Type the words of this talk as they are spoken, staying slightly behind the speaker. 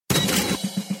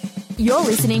You're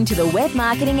listening to the Web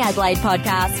Marketing Adelaide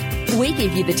podcast. We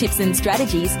give you the tips and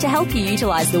strategies to help you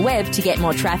utilise the web to get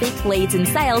more traffic, leads and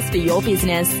sales for your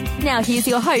business. Now here's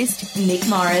your host, Nick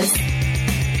Morris.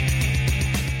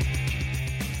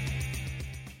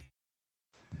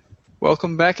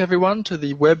 Welcome back, everyone, to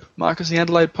the Web Marketing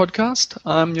Adelaide podcast.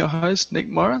 I'm your host, Nick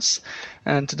Morris,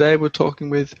 and today we're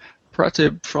talking with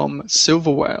Pratib from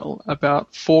Silver Whale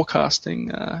about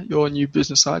forecasting your new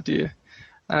business idea.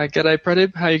 G'day,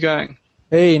 Pratib. How are you going?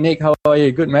 Hey, Nick. How are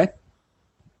you? Good, man.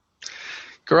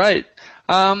 Great.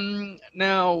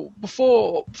 Now,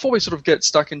 before we sort of get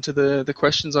stuck into the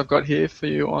questions I've got here for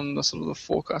you on the sort of the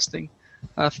forecasting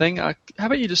thing, how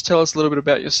about you just tell us a little bit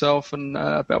about yourself and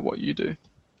about what you do?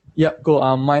 Yeah,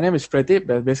 cool. My name is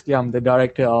Pratib. Basically, I'm the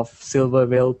director of Silver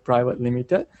Whale Private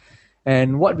Limited.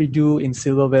 And what we do in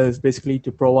Silver Whale is basically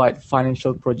to provide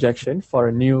financial projection for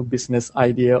a new business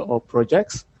idea or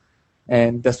projects.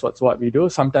 And that's what we do.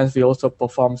 Sometimes we also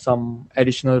perform some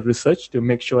additional research to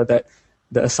make sure that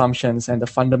the assumptions and the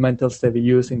fundamentals that we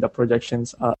use in the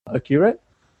projections are accurate.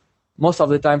 Most of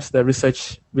the times, the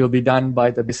research will be done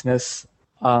by the business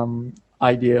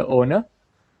idea owner.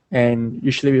 And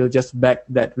usually we'll just back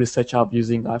that research up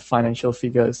using our financial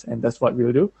figures, and that's what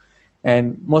we'll do.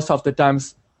 And most of the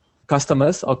times,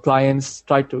 customers or clients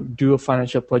try to do a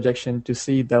financial projection to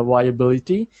see the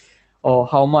viability or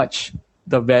how much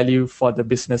the value for the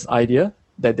business idea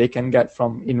that they can get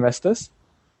from investors,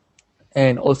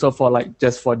 and also for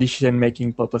just for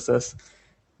decision-making purposes.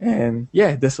 And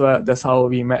yeah, that's how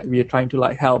we met. We are trying to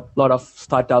help a lot of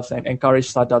startups and encourage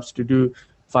startups to do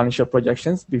financial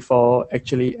projections before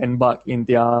actually embark in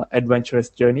their adventurous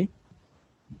journey.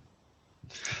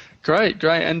 Great.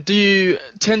 And do you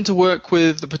tend to work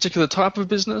with a particular type of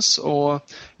business, or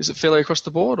is it fairly across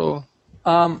the board? Or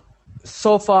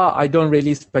so far, I don't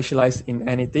really specialize in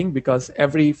anything because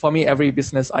for me, every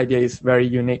business idea is very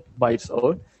unique by its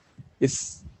own.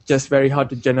 It's just very hard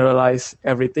to generalize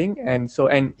everything, and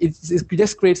it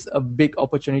just creates a big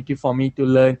opportunity for me to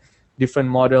learn different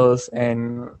models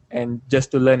and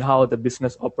just to learn how the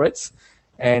business operates.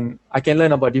 And I can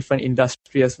learn about different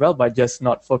industry as well by just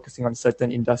not focusing on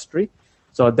certain industry.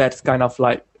 So that's kind of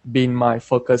been my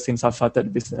focus since I've started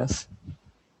the business.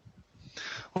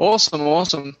 Awesome.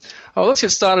 Well, let's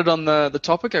get started on the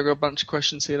topic. I've got a bunch of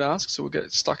questions here to ask, so we'll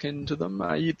get stuck into them.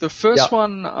 The first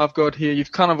one I've got here,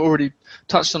 you've kind of already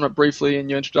touched on it briefly in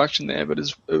your introduction there,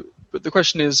 but the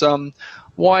question is,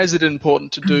 why is it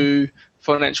important to do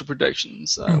financial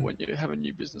projections when you have a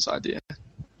new business idea?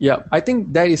 Yeah, I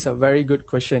think that is a very good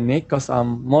question, Nick, because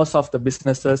most of the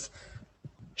businesses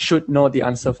should know the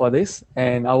answer for this.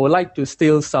 And I would like to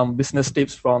steal some business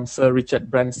tips from Sir Richard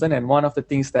Branson. And one of the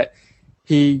things that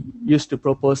he used to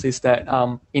propose is that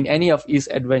in any of his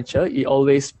adventure, he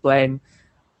always planned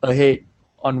ahead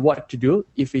on what to do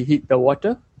if he hit the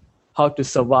water, how to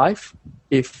survive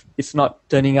if it's not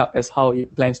turning out as how he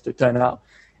plans to turn out.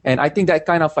 And I think that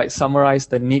kind of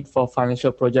summarized the need for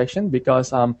financial projection,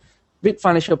 because with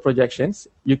financial projections,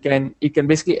 it can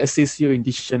basically assist you in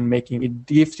decision making. It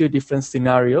gives you different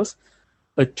scenarios,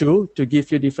 a tool to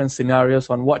give you different scenarios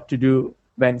on what to do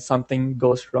when something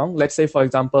goes wrong. Let's say, for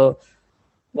example,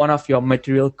 one of your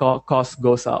material costs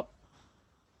goes up,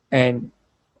 and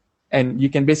you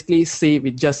can basically see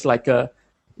with just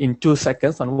in 2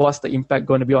 seconds on what's the impact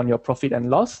going to be on your profit and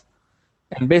loss.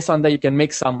 And based on that, you can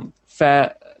make some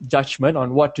fair judgment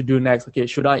on what to do next. Okay,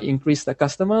 should I increase the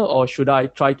customer, or should I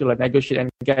try to negotiate and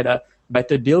get a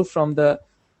better deal from the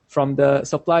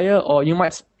supplier? Or you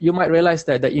might realize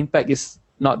that the impact is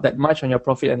not that much on your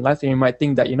profit and loss, and you might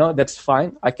think that that's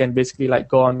fine. I can basically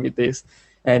go on with this.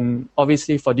 And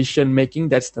obviously, for decision making,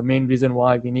 that's the main reason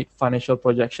why we need financial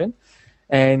projection.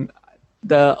 And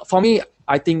for me,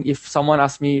 I think if someone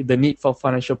asks me the need for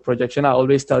financial projection, I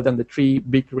always tell them the 3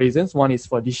 big reasons. One is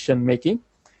for decision making.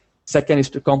 Second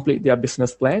is to complete their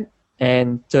business plan.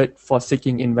 And third, for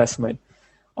seeking investment.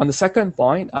 On the second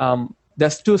point,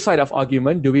 there's 2 sides of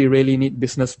argument. Do we really need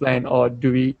business plan, or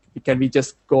can we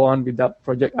just go on with that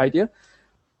project idea?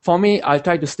 For me, I'll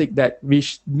try to stick that we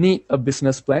need a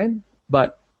business plan,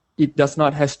 but it does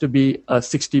not have to be a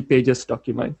 60 pages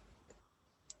document.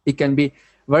 It can be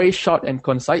very short and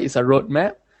concise. It's a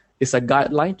roadmap. It's a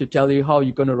guideline to tell you how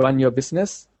you're going to run your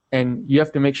business. And you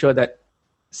have to make sure that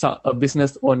a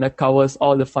business owner covers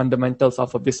all the fundamentals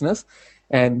of a business.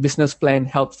 And business plan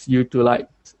helps you to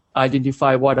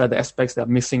identify what are the aspects that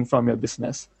are missing from your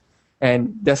business.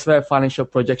 And that's where financial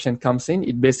projection comes in.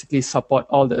 It basically supports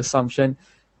all the assumption,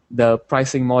 the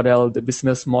pricing model, the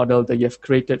business model that you have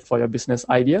created for your business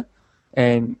idea.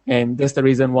 And that's the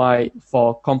reason why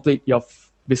for complete your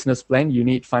business plan, you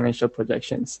need financial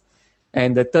projections.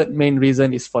 And the third main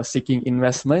reason is for seeking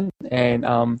investment. And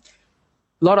a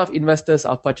lot of investors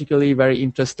are particularly very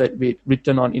interested with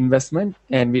return on investment.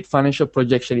 And with financial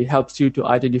projection, it helps you to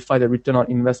identify the return on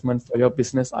investment for your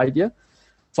business idea.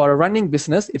 For a running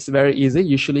business, it's very easy.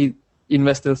 Usually,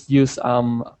 investors use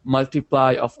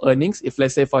multiply of earnings. If,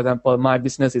 let's say, for example, my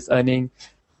business is earning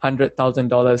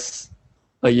 $100,000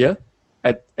 a year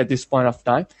at this point of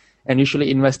time, and usually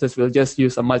investors will just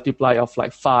use a multiply of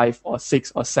like 5 or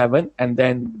 6 or 7, and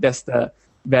then that's the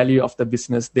value of the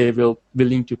business they will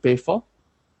willing to pay for.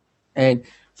 And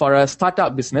for a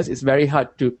startup business, it's very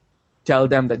hard to tell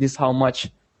them that this is how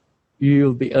much you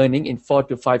will be earning in 4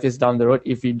 to 5 years down the road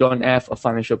if you don't have a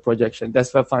financial projection.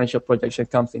 That's where financial projection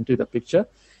comes into the picture.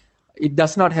 It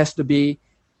does not have to be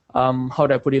how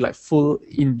do I put it, like full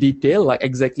in detail, like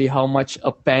exactly how much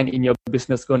a pen in your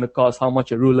business going to cost, how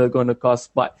much a ruler going to cost,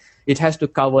 but it has to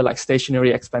cover like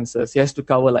stationary expenses. It has to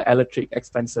cover like electric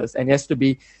expenses, and it has to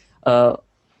be a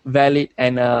valid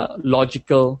and a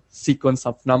logical sequence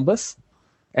of numbers.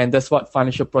 And that's what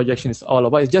financial projection is all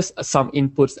about. It's just some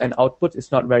inputs and outputs.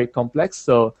 It's not very complex.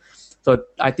 So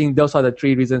I think those are the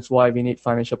 3 reasons why we need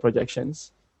financial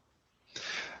projections.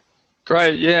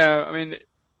 Great. Yeah. I mean,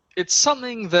 it's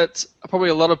something that probably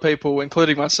a lot of people,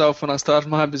 including myself when I started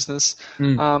my business,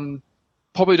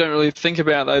 probably don't really think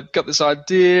about. They've got this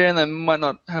idea and they might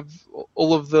not have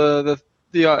all of the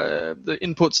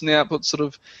inputs and the outputs sort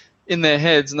of in their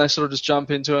heads, and they sort of just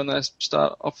jump into it and they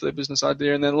start off their business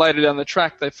idea, and then later down the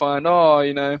track they find,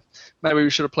 maybe we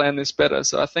should have planned this better.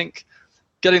 So I think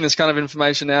getting this kind of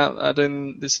information out,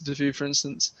 doing this interview, for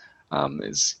instance,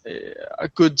 is a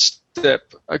good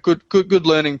step, a good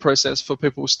learning process for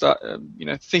people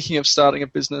thinking of starting a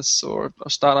business or a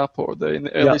startup or in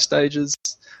the early stages.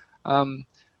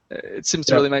 It seems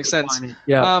to really make sense.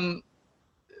 Yeah.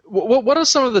 What are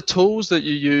some of the tools that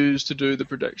you use to do the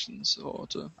predictions or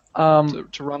to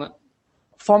run it?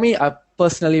 For me, I'm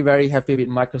personally very happy with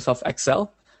Microsoft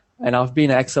Excel, and I've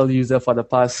been an Excel user for the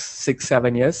past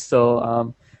 6-7 years.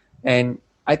 So, and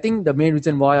I think the main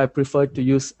reason why I prefer to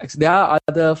use Excel, there are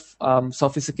other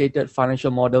sophisticated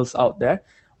financial models out there,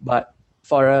 but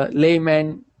for a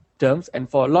layman terms and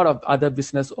for a lot of other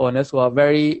business owners who are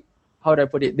very, how do I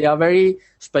put it, they are very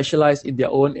specialized in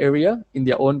their own area, in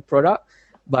their own product,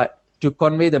 but to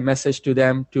convey the message to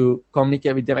them, to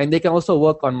communicate with them, and they can also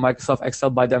work on Microsoft Excel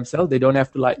by themselves. They don't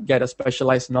have to get a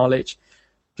specialized knowledge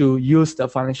to use the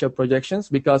financial projections,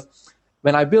 because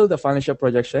when I build the financial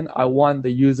projection, I want the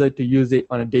user to use it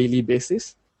on a daily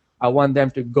basis. I want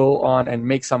them to go on and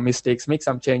make some mistakes, make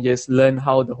some changes, learn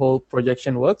how the whole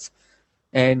projection works.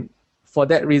 And for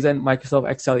that reason, Microsoft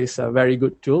Excel is a very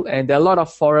good tool. And there are a lot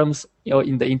of forums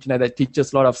in the internet that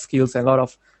teaches a lot of skills and a lot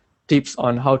of tips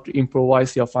on how to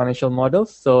improvise your financial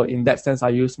models. So in that sense, I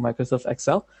use Microsoft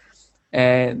Excel.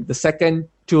 And the second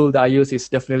tool that I use is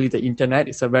definitely the internet.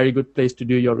 It's a very good place to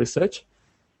do your research.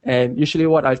 And usually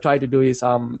what I try to do is,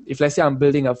 if let's say I'm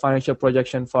building a financial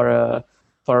projection for a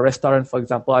restaurant, for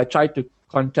example, I try to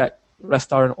contact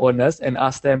restaurant owners and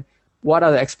ask them, what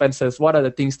are the expenses? What are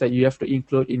the things that you have to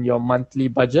include in your monthly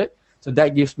budget? So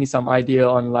that gives me some idea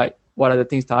on what are the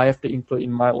things that I have to include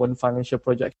in my own financial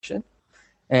projection.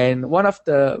 And one of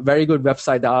the very good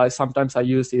websites that I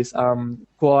use is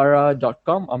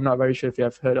Quora.com. I'm not very sure if you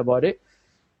have heard about it.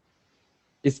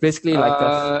 It's basically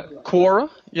Quora,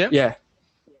 yeah? Yeah.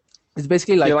 It's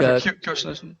basically like a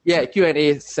Q&A. Yeah,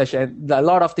 Q&A session. A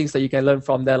lot of things that you can learn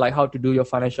from there, like how to do your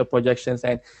financial projections.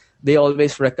 And they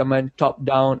always recommend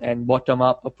top-down and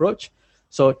bottom-up approach.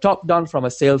 So top-down from a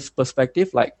sales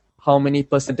perspective, like how many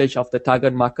percentage of the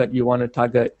target market you want to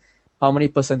target, how many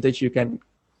percentage you can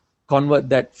convert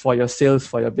that for your sales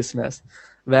for your business.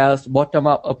 Whereas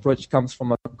bottom-up approach comes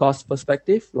from a cost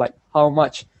perspective, like how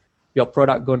much your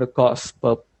product going to cost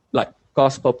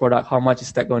cost per product, how much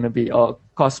is that going to be, or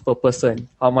cost per person,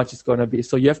 how much it's going to be.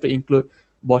 So you have to include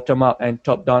bottom-up and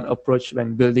top-down approach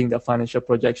when building the financial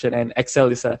projection, and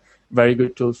Excel is a very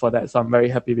good tool for that. So I'm very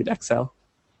happy with Excel.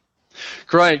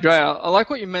 Great. I like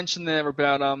what you mentioned there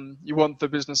about you want the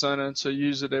business owner to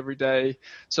use it every day.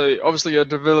 So obviously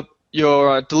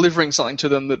you're delivering something to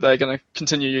them that they're going to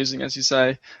continue using, as you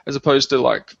say, as opposed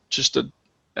to just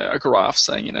a graph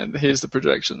saying, here's the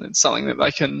projection. It's something that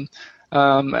they can,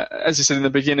 as you said in the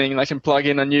beginning, they can plug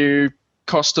in a new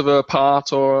cost of a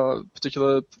part or a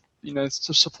particular,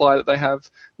 supply that they have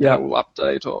that will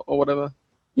update or whatever.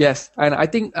 Yes, and I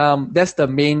think that's the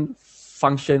main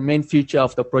feature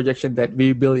of the projection that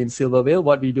we build in Silverwhale.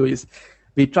 What we do is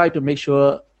we try to make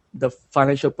sure the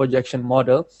financial projection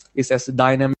model is as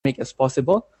dynamic as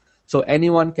possible. So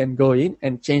anyone can go in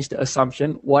and change the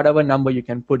assumption, whatever number you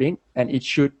can put in, and it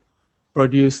should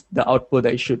produce the output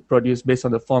that it should produce based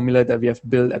on the formula that we have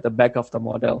built at the back of the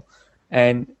model.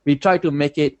 And we try to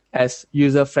make it as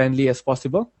user-friendly as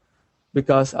possible,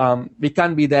 because we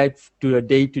can't be there to a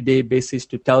day-to-day basis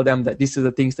to tell them that this is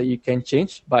the things that you can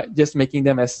change, but just making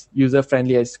them as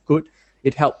user-friendly as good,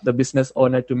 it helped the business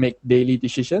owner to make daily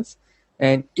decisions.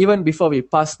 And even before we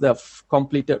pass the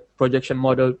completed projection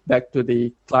model back to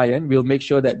the client, we'll make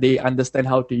sure that they understand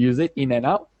how to use it in and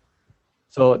out.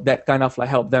 So that kind of like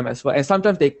help them as well. And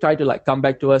sometimes they try to like come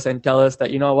back to us and tell us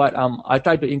that, you know what, I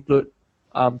tried to include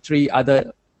 3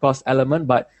 other cost elements,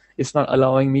 but it's not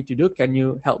allowing me to do. Can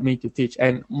you help me to teach?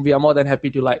 And we are more than happy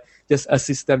to like just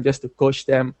assist them, just to coach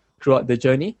them throughout the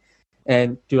journey,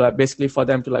 and to like basically for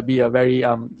them to like be a very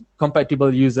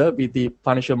compatible user with the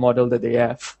financial model that they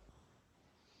have.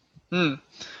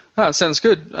 Sounds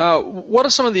good. What are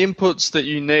some of the inputs that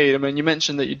you need? I mean, you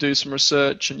mentioned that you do some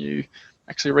research and you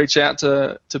actually reach out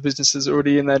to businesses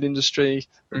already in that industry,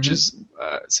 which is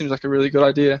seems like a really good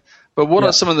idea. But what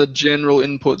are some of the general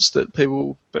inputs that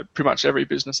people, but pretty much every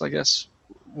business, I guess,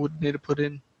 would need to put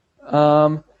in?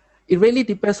 It really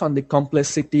depends on the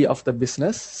complexity of the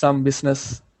business. Some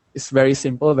business is very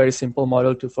simple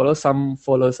model to follow. Some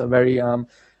follows a very, I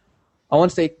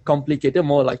won't say complicated,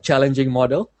 more like challenging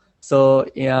model. So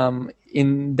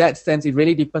in that sense, it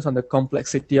really depends on the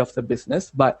complexity of the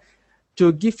business. But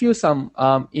to give you some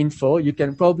info, you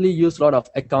can probably use a lot of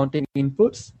accounting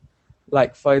inputs.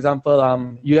 Like, for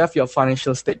example, you have your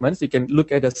financial statements. You can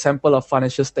look at a sample of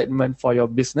financial statement for your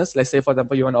business. Let's say, for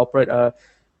example, you want to operate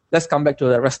let's come back to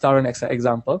the restaurant as an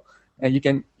example. And you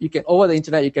can over the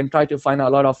internet, you can try to find out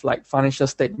a lot of like financial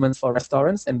statements for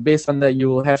restaurants. And based on that, you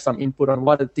will have some input on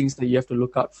what are the things that you have to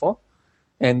look out for.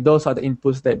 And those are the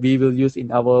inputs that we will use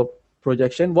in our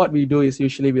projection. What we do is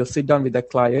usually we'll sit down with the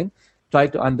client, try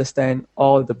to understand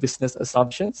all the business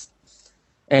assumptions.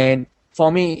 And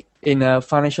for me, in a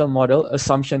financial model,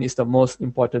 assumption is the most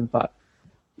important part.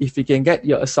 If you can get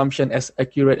your assumption as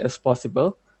accurate as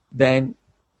possible, then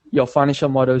your financial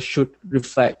model should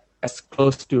reflect as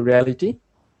close to reality.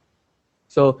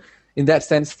 So in that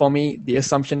sense, for me, the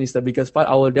assumption is the biggest part.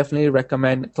 I will definitely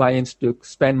recommend clients to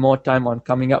spend more time on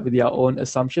coming up with their own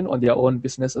assumption, on their own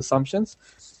business assumptions.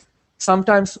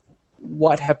 Sometimes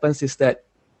what happens is that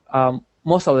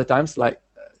most of the times, like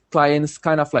clients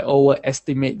kind of like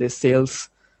overestimate the sales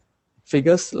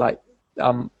figures. Like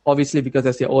obviously because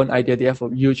that's their own idea, they have a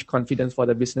huge confidence for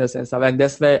the business and stuff. And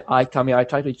that's where I come here. I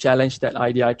try to challenge that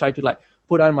idea. I try to like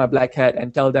put on my black hat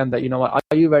and tell them that, you know what,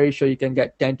 are you very sure you can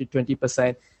get 10 to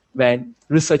 20% when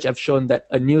research have shown that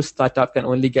a new startup can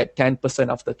only get 10%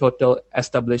 of the total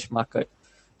established market?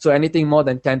 So anything more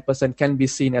than 10% can be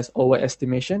seen as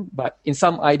overestimation. But in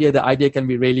some idea, the idea can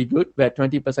be really good, where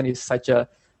 20% is such a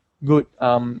good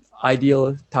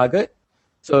ideal target.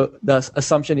 So the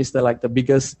assumption is the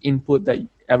biggest input that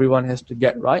everyone has to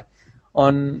get right.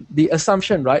 On the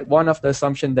assumption, right, one of the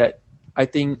assumptions that I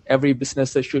think every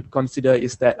business should consider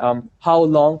is that how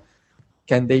long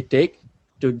can they take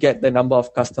to get the number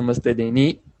of customers that they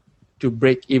need to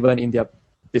break even in their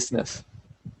business.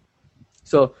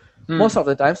 So most of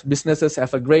the times, businesses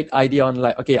have a great idea on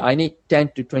like, okay, I need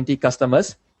 10 to 20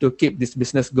 customers to keep this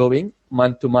business going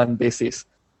month-to-month basis.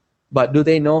 But do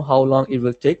they know how long it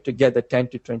will take to get the 10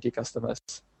 to 20 customers?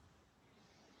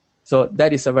 So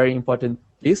that is a very important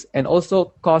piece. And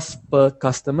also cost per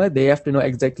customer, they have to know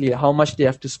exactly how much they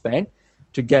have to spend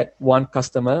to get one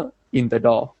customer in the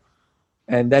door.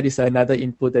 And that is another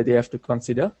input that they have to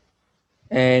consider.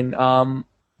 And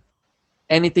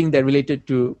anything that related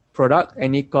to product,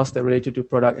 any cost that related to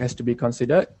product has to be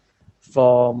considered.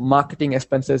 For marketing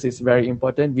expenses, is very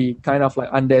important. We kind of like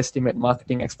underestimate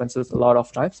marketing expenses a lot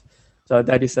of times. So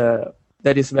that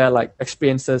is where like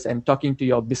experiences and talking to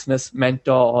your business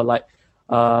mentor or like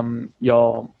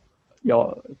your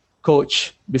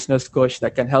coach, business coach,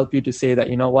 that can help you to say that,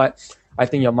 you know what, I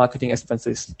think your marketing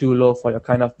expenses is too low for your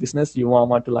kind of business. You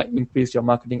want to like increase your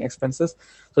marketing expenses.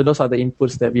 So those are the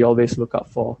inputs that we always look out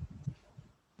for.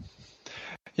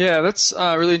 Yeah, that's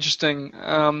really interesting.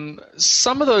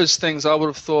 Some of those things I would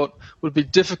have thought would be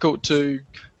difficult to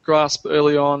grasp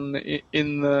early on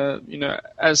in the,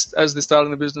 as they're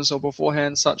starting the business or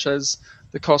beforehand, such as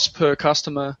the cost per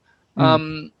customer.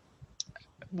 What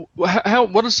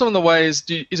are some of the ways?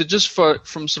 Is it just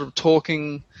from sort of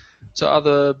talking to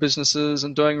other businesses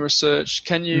and doing research?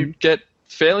 Can you get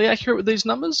fairly accurate with these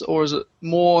numbers, or is it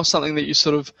more something that you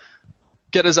sort of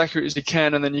get as accurate as you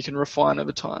can and then you can refine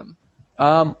over time?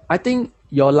 I think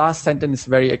your last sentence is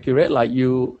very accurate. Like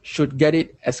you should get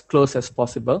it as close as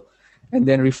possible and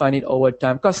then refine it over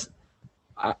time. Because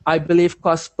I believe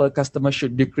cost per customer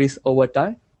should decrease over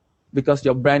time. because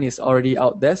your brand is already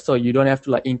out there, so you don't have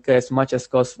to like incur as much as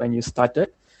cost when you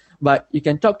started. But you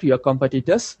can talk to your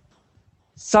competitors.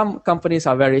 Some companies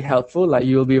are very helpful. Like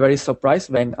you'll be very surprised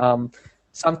when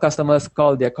some customers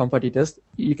call their competitors.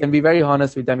 You can be very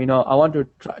honest with them. I want to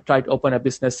try to open a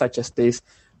business such as this.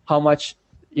 How much,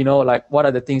 like what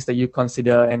are the things that you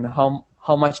consider, and how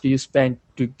much do you spend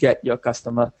to get your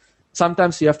customer?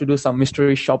 Sometimes you have to do some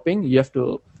mystery shopping. You have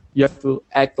to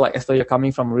act like as though you're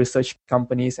coming from research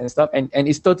companies and stuff. And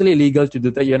it's totally legal to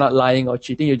do that. You're not lying or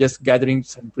cheating. You're just gathering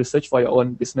some research for your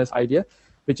own business idea,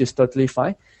 which is totally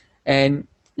fine. And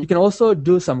you can also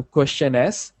do some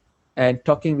questionnaires and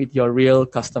talking with your real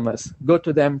customers. Go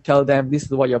to them, tell them this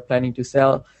is what you're planning to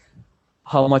sell.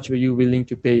 How much were you willing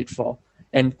to pay it for?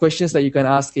 And questions that you can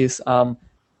ask is,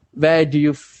 where do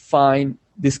you find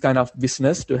this kind of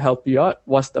business to help you out?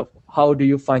 How do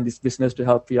you find this business to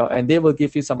help you out? And they will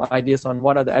give you some ideas on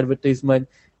what are the advertisement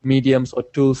mediums or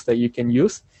tools that you can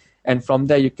use. And from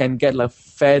there, you can get a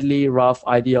fairly rough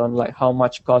idea on like how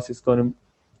much cost it's going to,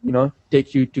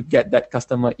 take you to get that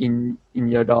customer in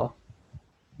your door.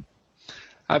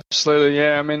 Absolutely,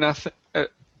 yeah. I mean, I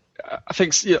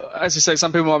think, as you say,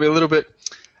 some people might be a little bit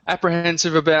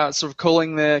apprehensive about sort of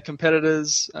calling their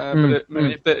competitors, but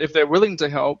if they're willing to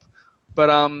help, but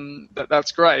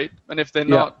that's great. And if they're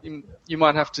not, you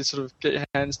might have to sort of get your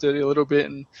hands dirty a little bit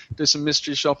and do some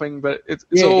mystery shopping. But it's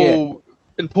all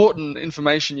important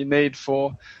information you need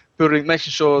for building,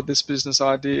 making sure this business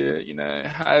idea,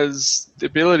 has the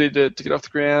ability to get off the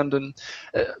ground. And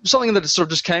something that sort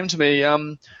of just came to me.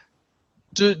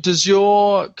 Does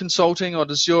your consulting or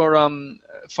does your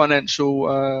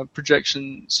financial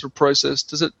projection sort of process,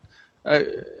 does it?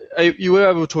 Are you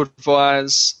able to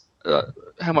advise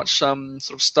how much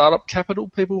sort of startup capital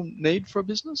people need for a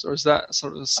business, or is that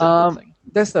sort of a separate thing?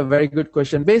 That's a very good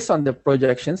question. Based on the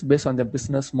projections, based on the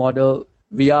business model,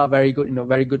 we are very good in a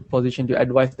very good position to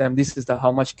advise them. This is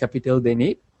how much capital they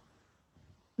need.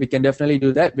 We can definitely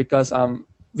do that because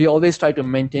we always try to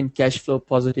maintain cash flow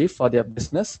positive for their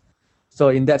business. So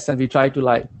in that sense, we try to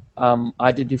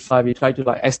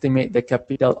estimate the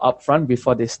capital upfront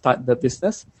before they start the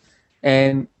business.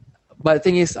 But the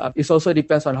thing is, it also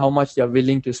depends on how much they're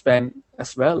willing to spend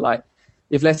as well. Like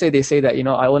if let's say they say that,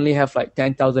 I only have like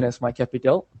 10,000 as my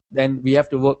capital, then we have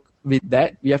to work with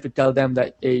that. We have to tell them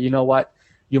that, hey, you know what,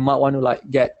 you might want to like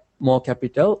get more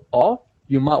capital, or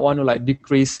you might want to like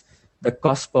decrease the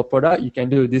cost per product. You can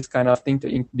do this kind of thing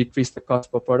to decrease the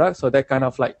cost per product. So that kind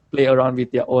of like play around with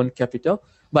their own capital.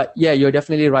 But yeah, you're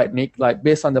definitely right, Nick. Like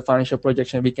based on the financial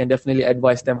projection, we can definitely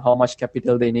advise them how much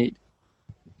capital they need.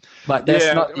 But that's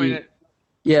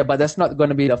but that's not going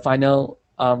to be the final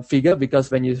figure, because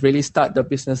when you really start the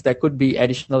business, there could be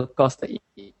additional costs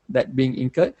that being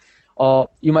incurred. Or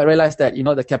you might realize that,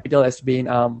 the capital has been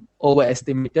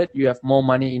overestimated. You have more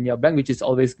money in your bank, which is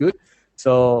always good.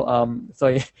 So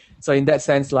in that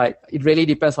sense, like it really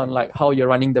depends on like how you're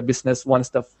running the business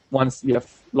once you have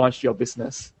launched your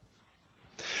business.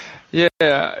 Yeah,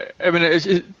 I mean,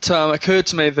 it occurred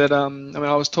to me that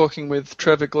I was talking with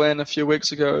Trevor Glenn a few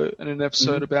weeks ago in an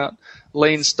episode about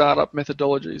lean startup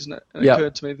methodologies, and it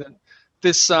occurred to me that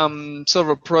this sort of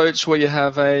approach where you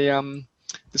have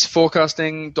this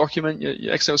forecasting document,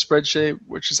 your Excel spreadsheet,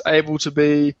 which is able to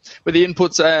be, where the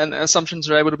inputs and assumptions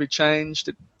are able to be changed,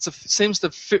 it seems to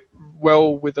fit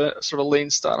well with a sort of lean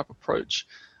startup approach.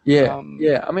 Yeah.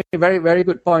 I mean, very, very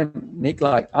good point, Nick.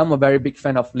 Like, I'm a very big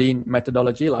fan of lean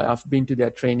methodology. Like, I've been to their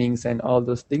trainings and all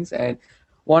those things. And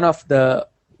one of the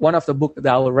book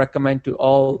that I will recommend to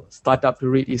all startup to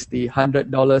read is the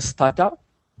 $100 Startup.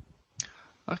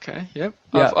 Okay. Yep.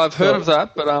 Yeah. I've heard of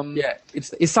that, but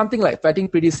it's something like, I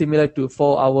think, pretty similar to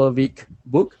 4-Hour Week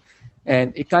book,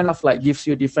 and it kind of like gives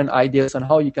you different ideas on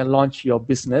how you can launch your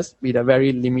business with a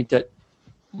very limited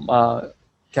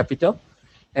capital.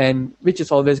 And which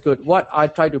is always good. What I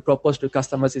try to propose to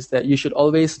customers is that you should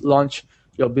always launch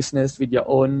your business with your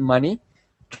own money.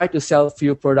 Try to sell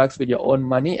few products with your own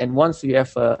money. And once you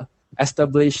have a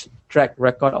established track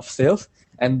record of sales,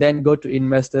 and then go to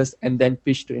investors and then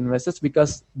pitch to investors,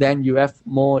 because then you have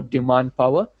more demand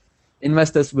power.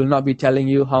 Investors will not be telling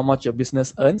you how much your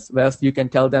business earns, whereas you can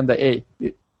tell them that, hey,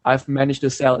 I've managed to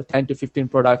sell 10 to 15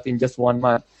 products in just 1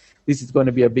 month. This is going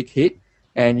to be a big hit,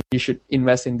 and you should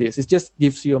invest in this. It just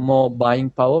gives you more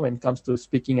buying power when it comes to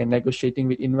speaking and negotiating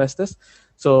with investors.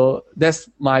 So that's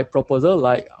my proposal.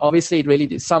 Like, obviously, it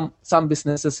really some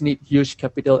businesses need huge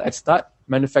capital at start.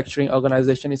 Manufacturing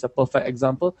organization is a perfect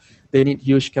example. They need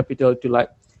huge capital to like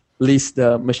lease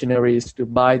the machineries, to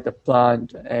buy the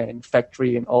plant and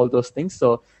factory and all those things.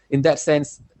 So in that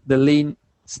sense, the lean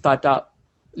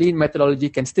methodology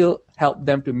can still help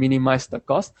them to minimize the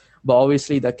cost. but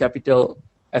obviously the capital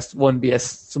won't be as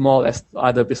small as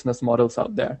other business models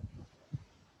out there.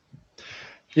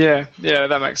 Yeah,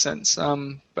 that makes sense.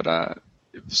 But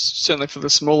certainly for the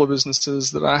smaller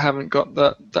businesses that I haven't got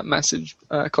that massive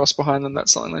cost behind them,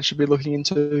 that's something they should be looking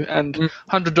into. And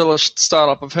 $100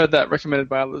 startup, I've heard that recommended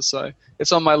by others, so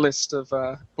it's on my list of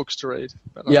books to read.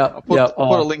 But I'll put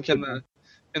a link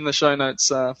in the show notes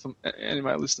for any of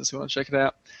my listeners who want to check it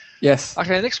out. Yes.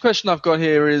 Okay, next question I've got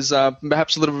here is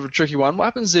perhaps a little bit of a tricky one. What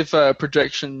happens if a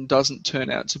projection doesn't turn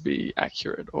out to be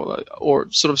accurate, or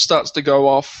it sort of starts to go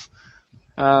off,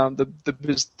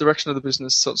 the direction of the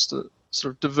business starts to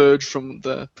sort of diverge from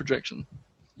the projection?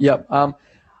 Yeah.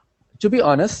 To be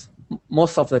honest,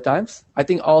 most of the times, I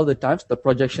think all the times, the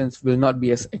projections will not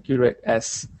be as accurate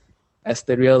as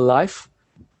the real life.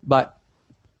 But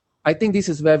I think this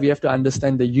is where we have to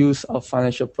understand the use of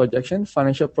financial projection.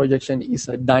 Financial projection is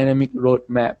a dynamic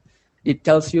roadmap. It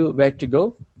tells you where to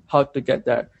go, how to get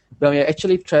there. When you're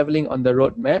actually traveling on the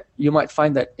roadmap, you might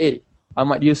find that, I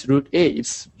might use route A.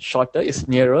 It's shorter, it's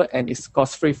nearer, and it's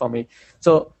cost-free for me.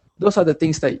 So those are the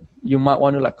things that you might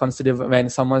want to consider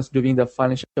when someone's doing the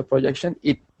financial projection.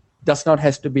 It does not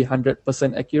have to be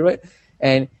 100% accurate.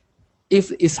 And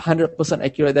if it's 100%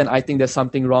 accurate, then I think there's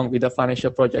something wrong with the financial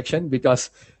projection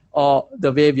or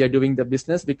the way we are doing the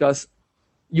business, because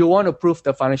you want to prove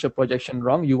the financial projection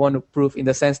wrong. You want to prove in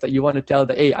the sense that you want to tell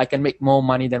that, I can make more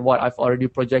money than what I've already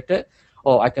projected,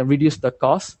 or I can reduce the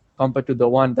cost compared to the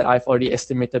one that I've already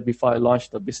estimated before I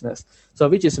launched the business. So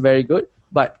which is very good.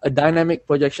 But a dynamic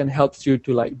projection helps you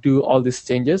to do all these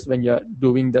changes when you're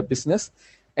doing the business.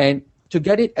 And to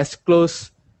get it as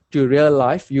close to real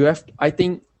life, I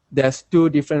think there's two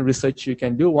different research you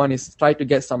can do. One is try to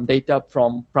get some data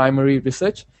from primary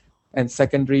research and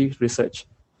secondary research.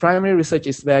 Primary research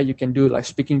is where you can do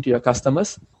speaking to your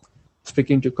customers,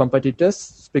 speaking to competitors,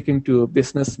 speaking to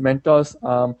business mentors.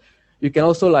 You can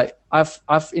also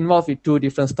I've involved with two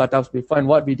different startups before, and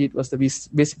what we did was that we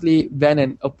basically went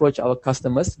and approached our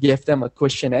customers, gave them a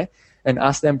questionnaire, and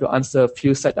asked them to answer a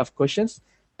few set of questions.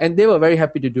 And they were very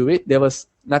happy to do it. There was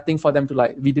nothing for them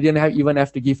to we didn't even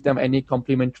have to give them any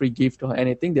complimentary gift or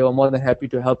anything. They were more than happy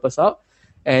to help us out.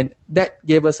 And that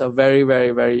gave us a very,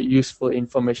 very, very useful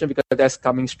information, because that's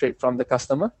coming straight from the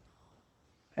customer.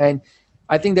 And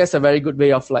I think that's a very good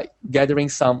way of gathering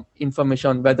some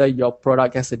information on whether your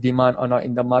product has a demand or not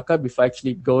in the market before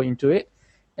actually go into it.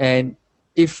 And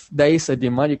if there is a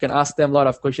demand, you can ask them a lot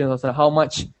of questions also. How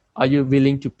much are you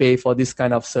willing to pay for this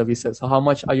kind of services? Or how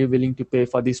much are you willing to pay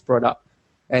for this product?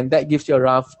 And that gives you a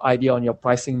rough idea on your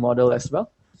pricing model as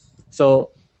well.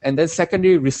 And then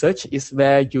secondary research is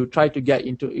where you try to get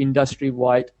into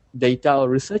industry-wide data or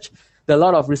research. There are a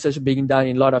lot of research being done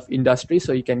in a lot of industries,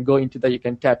 so you can go into that, you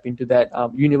can tap into that.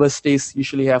 Universities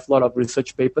usually have a lot of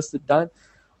research papers done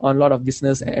on a lot of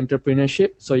business and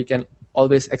entrepreneurship, so you can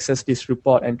always access this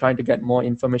report and try to get more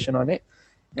information on it.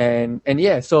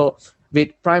 So with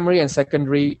primary and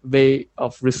secondary way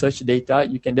of research data,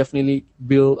 you can definitely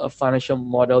build a financial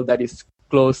model that is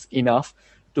close enough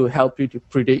to help you to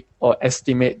predict or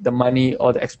estimate the money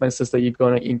or the expenses that you're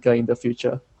going to incur in the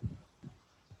future.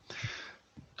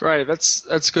 Great,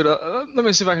 that's good. Let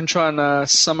me see if I can try and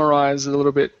summarize it a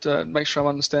little bit, make sure I'm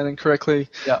understanding correctly.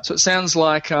 Yeah. So it sounds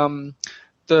like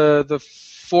the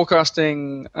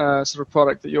forecasting sort of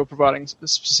product that you're providing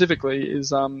specifically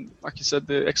is, like you said,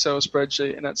 the Excel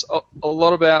spreadsheet, and it's a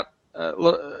lot about a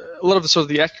lot of the sort of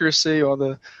the accuracy or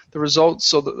the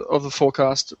results of the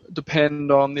forecast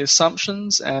depend on the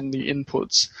assumptions and the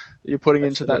inputs that you're putting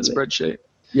into that spreadsheet.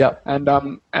 Yeah. And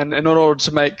in order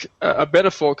to make a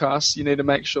better forecast, you need to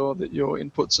make sure that your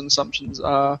inputs and assumptions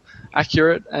are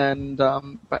accurate and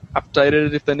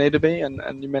updated if they need to be.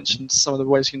 And you mentioned some of the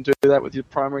ways you can do that with your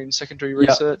primary and secondary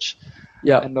research.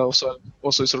 Yeah. And also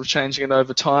sort of changing it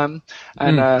over time.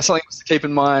 And something to keep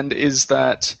in mind is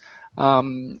that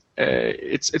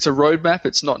it's a roadmap.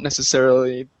 It's not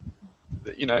necessarily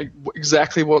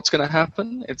exactly what's going to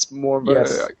happen. It's more of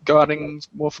a guiding,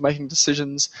 more for making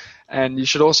decisions. And you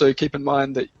should also keep in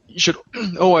mind that you should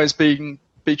always be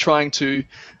trying to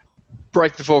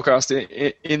break the forecast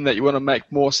in that you want to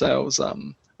make more sales.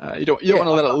 You don't want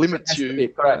to let it limit you.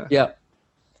 Correct.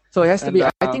 So it has to be.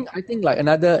 I think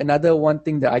another one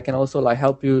thing that I can also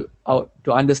help you out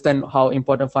to understand how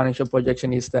important financial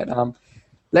projection is that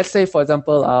let's say, for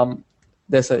example,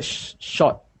 there's a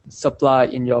short supply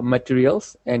in your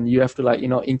materials, and you have to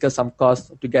incur some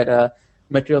cost to get a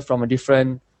material from a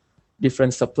different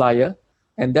supplier,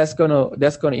 and that's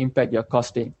gonna impact your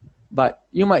costing. But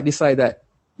you might decide that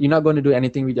you're not going to do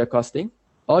anything with your costing,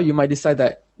 or you might decide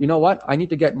that, I need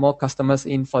to get more customers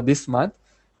in for this month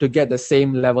to get the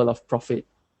same level of profit.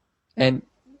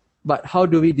 But how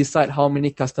do we decide how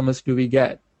many customers do we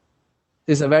get?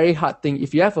 It's a very hard thing.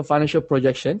 If you have a financial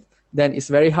projection, then it's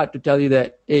very hard to tell you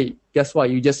that, hey, guess what?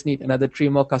 You just need another 3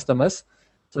 more customers.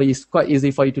 So it's quite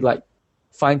easy for you to like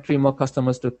find 3 more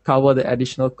customers to cover the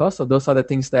additional cost. So those are the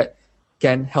things that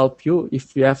can help you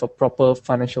if you have a proper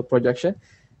financial projection.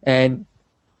 And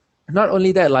not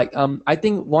only that, like I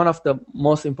think one of the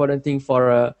most important thing for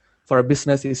a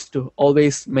business is to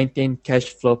always maintain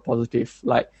cash flow positive.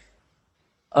 Like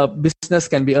a business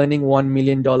can be earning $1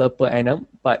 million per annum,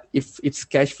 but if it's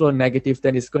cash flow negative,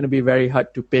 then it's going to be very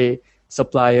hard to pay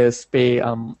suppliers, pay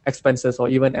expenses, or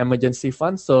even emergency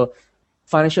funds. So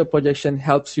financial projection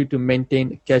helps you to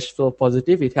maintain cash flow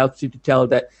positive. It helps you to tell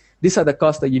that these are the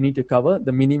costs that you need to cover,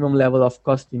 the minimum level of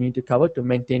cost you need to cover to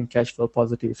maintain cash flow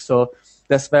positive. So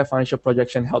that's where financial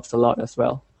projection helps a lot as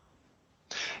well.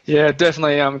 Yeah,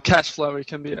 definitely. Cash flow, it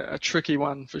can be a tricky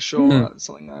one for sure. It's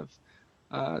something I've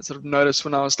sort of noticed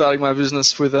when I was starting my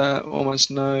business with almost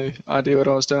no idea what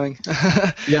I was doing.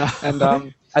 Yeah. And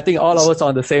I think all of us are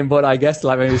on the same boat, I guess,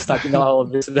 like when we're starting our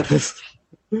business.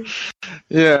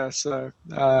 Yeah, so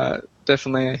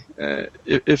definitely,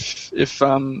 if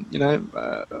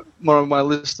more of my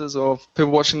listeners or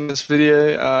people watching this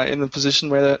video are in the position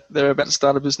where they're about to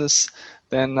start a business,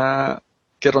 then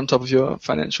get on top of your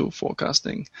financial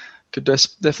forecasting. Could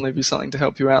definitely be something to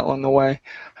help you out along the way.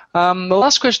 The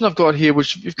last question I've got here,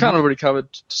 which you've kind of already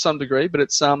covered to some degree, but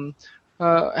it's how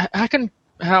can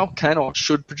or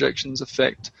should projections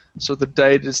affect sort of the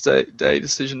day-to-day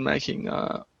decision making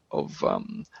of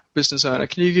business owner?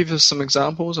 Can you give us some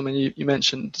examples? I mean, you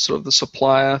mentioned sort of the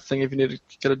supplier thing, if you need to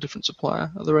get a different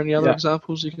supplier. Are there any other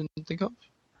examples you can think of?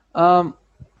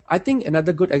 I think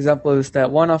another good example is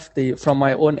that from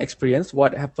my own experience,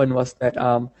 what happened was that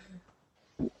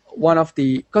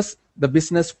because the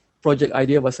business project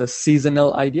idea was a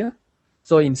seasonal idea.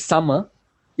 So in summer,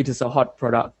 it is a hot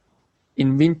product.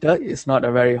 In winter, it's not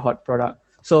a very hot product.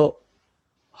 So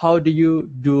how do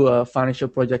you do a financial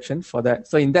projection for that?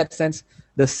 So in that sense,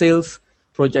 the sales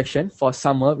projection for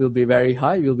summer will be very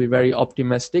high, will be very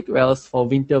optimistic, whereas for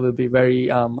winter will be very,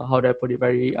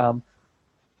 very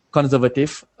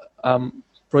conservative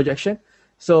projection.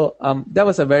 So that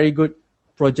was a very good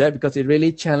project because it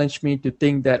really challenged me to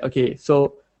think that, okay,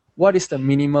 so what is the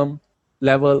minimum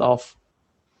level of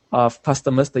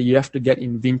customers that you have to get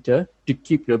in winter to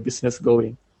keep your business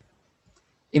going?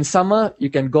 In summer, you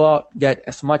can go out, get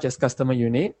as much as customer you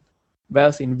need,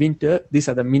 whereas in winter, these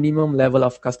are the minimum level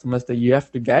of customers that you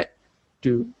have to get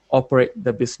to operate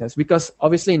the business. Because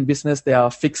obviously in business, there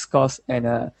are fixed costs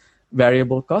and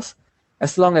variable costs.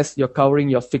 As long as you're covering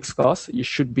your fixed costs, you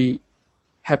should be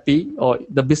happy, or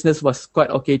the business was quite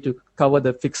okay to cover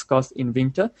the fixed costs in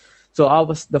winter. So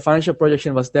the financial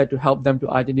projection was there to help them to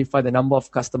identify the number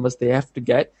of customers they have to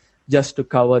get just to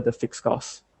cover the fixed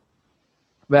costs.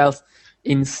 Well,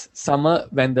 in summer,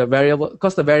 when the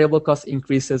variable cost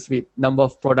increases with number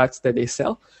of products that they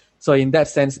sell. So in that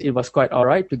sense, it was quite all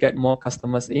right to get more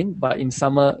customers in. But in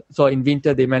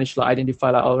winter, they managed to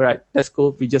identify, like, all right, that's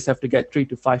cool. We just have to get 3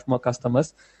 to 5 more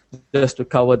customers just to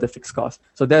cover the fixed cost.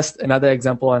 So that's another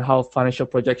example on how financial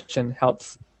projection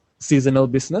helps seasonal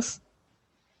business.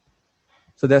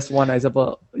 So that's one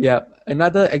example. Yeah.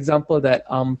 Another example that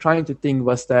I'm trying to think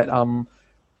was that I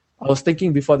was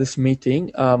thinking before this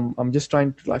meeting, I'm just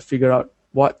trying to figure out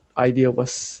what idea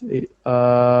was it.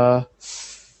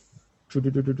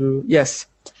 Yes,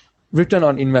 return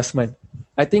on investment.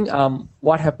 I think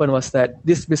what happened was that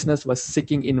this business was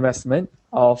seeking investment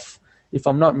of, if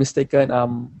I'm not mistaken,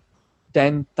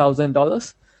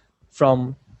 $10,000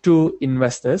 from 2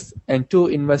 investors, and 2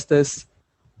 investors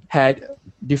had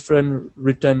different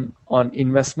return on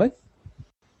investment.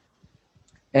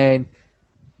 And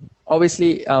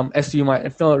obviously, as you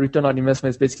might know, return on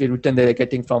investment is basically return that they're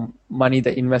getting from money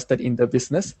they invested in the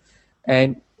business.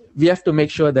 And we have to make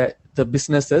sure that the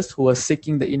businesses who are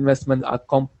seeking the investment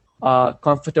are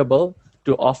comfortable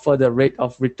to offer the rate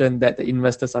of return that the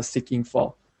investors are seeking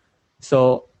for.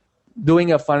 So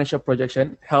doing a financial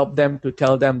projection help them to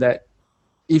tell them that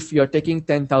if you're taking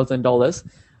 $10,000,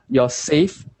 your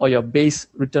safe or your base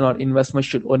return on investment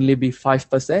should only be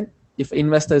 5%. If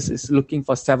investors is looking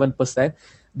for 7%,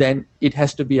 then it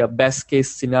has to be a best case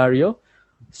scenario.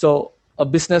 So a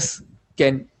business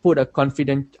can put a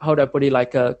confidence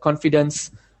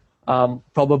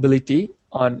probability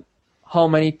on how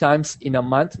many times in a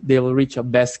month they will reach a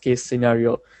best case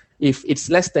scenario. If it's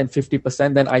less than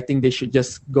 50%, then I think they should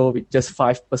just go with just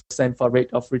 5% for rate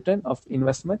of return of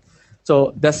investment.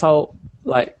 So that's how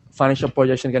financial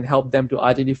projection can help them to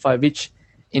identify which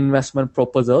investment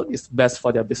proposal is best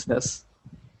for their business.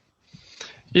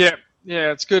 Yeah,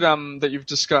 Yeah, it's good that you've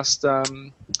discussed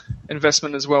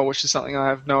investment as well, which is something I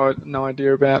have no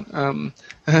idea about.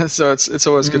 So it's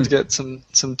always good to get some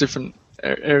different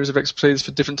areas of expertise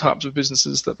for different types of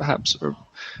businesses that perhaps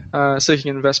are seeking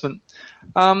investment.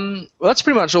 Well, that's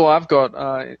pretty much all I've got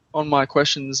on my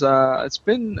questions. It's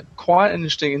been quite an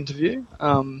interesting interview,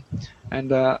 and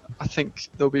I think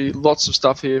there'll be lots of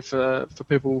stuff here for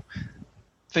people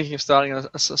thinking of starting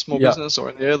a small business, or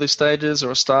in the early stages,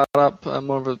 or a startup,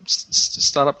 more of a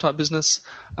startup type business.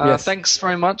 Thanks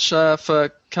very much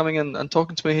for coming and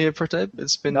talking to me here, Pratib.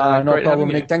 It's been no great problem,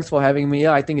 Nick. Thanks for having me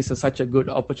here. I think it's such a good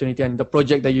opportunity, and the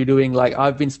project that you're doing, like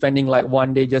I've been spending like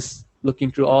one day just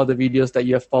looking through all the videos that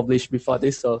you have published before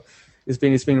this. So it's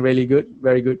been really good,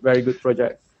 very good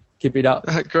project. Keep it up.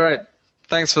 Great.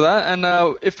 Thanks for that. And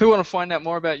if people want to find out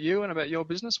more about you and about your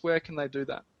business, where can they do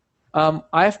that?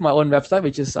 I have my own website,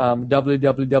 which is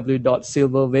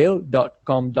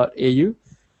www.silvervale.com.au.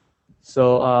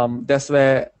 So that's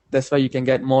where you can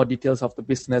get more details of the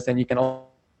business, and you can, I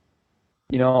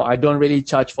don't really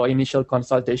charge for initial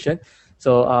consultation.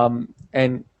 So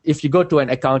and if you go to an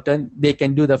accountant, they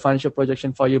can do the financial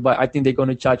projection for you, but I think they're going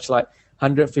to charge like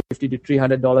 $150 to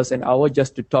 $300 an hour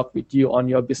just to talk with you on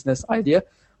your business idea.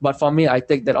 But for me, I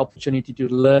take that opportunity to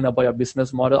learn about your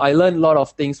business model. I learn a lot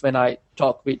of things when I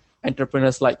talk with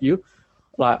entrepreneurs like you.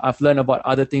 Like I've learned about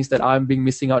other things that I'm being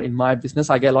missing out in my business.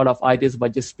 I get a lot of ideas by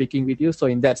just speaking with you. So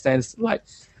in that sense, like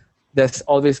there's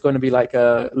always going to be like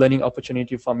a learning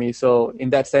opportunity for me. So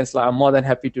in that sense, like I'm more than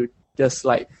happy to just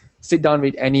like sit down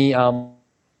with any have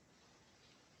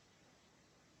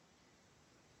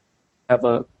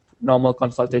a normal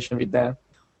consultation with them.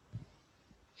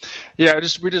 Yeah,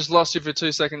 we just lost you for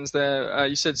 2 seconds there.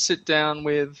 You said sit down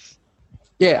with.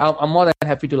 Yeah, I'm more than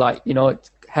happy to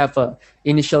have a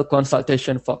initial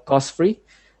consultation for cost free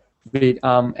with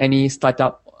any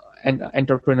startup and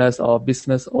entrepreneurs or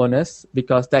business owners,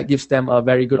 because that gives them a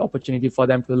very good opportunity for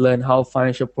them to learn how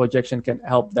financial projection can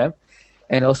help them,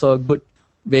 and also a good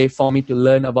way for me to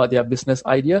learn about their business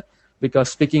idea,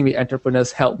 because speaking with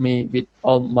entrepreneurs helped me with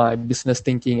all my business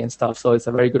thinking and stuff. So it's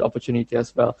a very good opportunity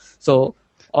as well. So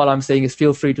all I'm saying is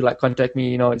feel free to contact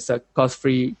me. It's a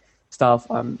cost-free stuff.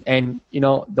 And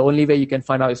the only way you can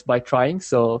find out is by trying.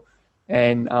 So,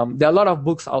 and there are a lot of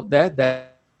books out there that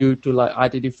you to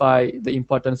identify the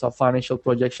importance of financial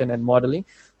projection and modeling.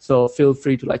 So feel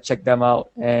free to check them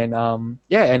out. And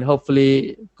and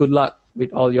hopefully good luck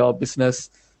with all your business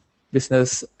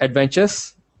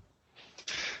adventures.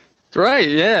 Great,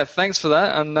 yeah, thanks for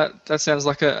that. And that sounds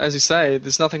like, as you say,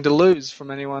 there's nothing to lose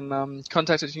from anyone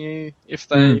contacting you if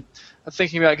they are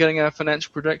thinking about getting a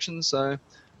financial projection. So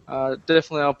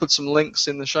definitely I'll put some links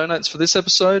in the show notes for this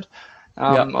episode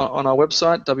on our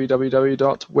website,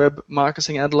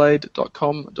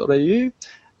 www.webmarketingadelaide.com.au.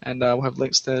 And we'll have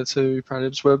links there to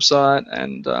Pratib's website,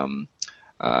 and there'll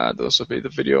also be the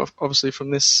video, obviously,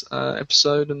 from this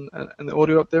episode and the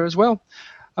audio up there as well.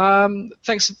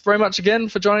 Thanks very much again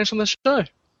for joining us on the show.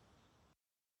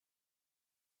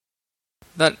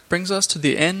 That brings us to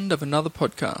the end of another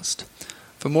podcast.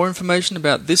 For more information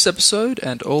about this episode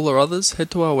and all our others, head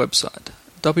to our website,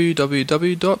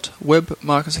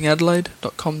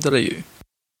 www.webmarketingadelaide.com.au.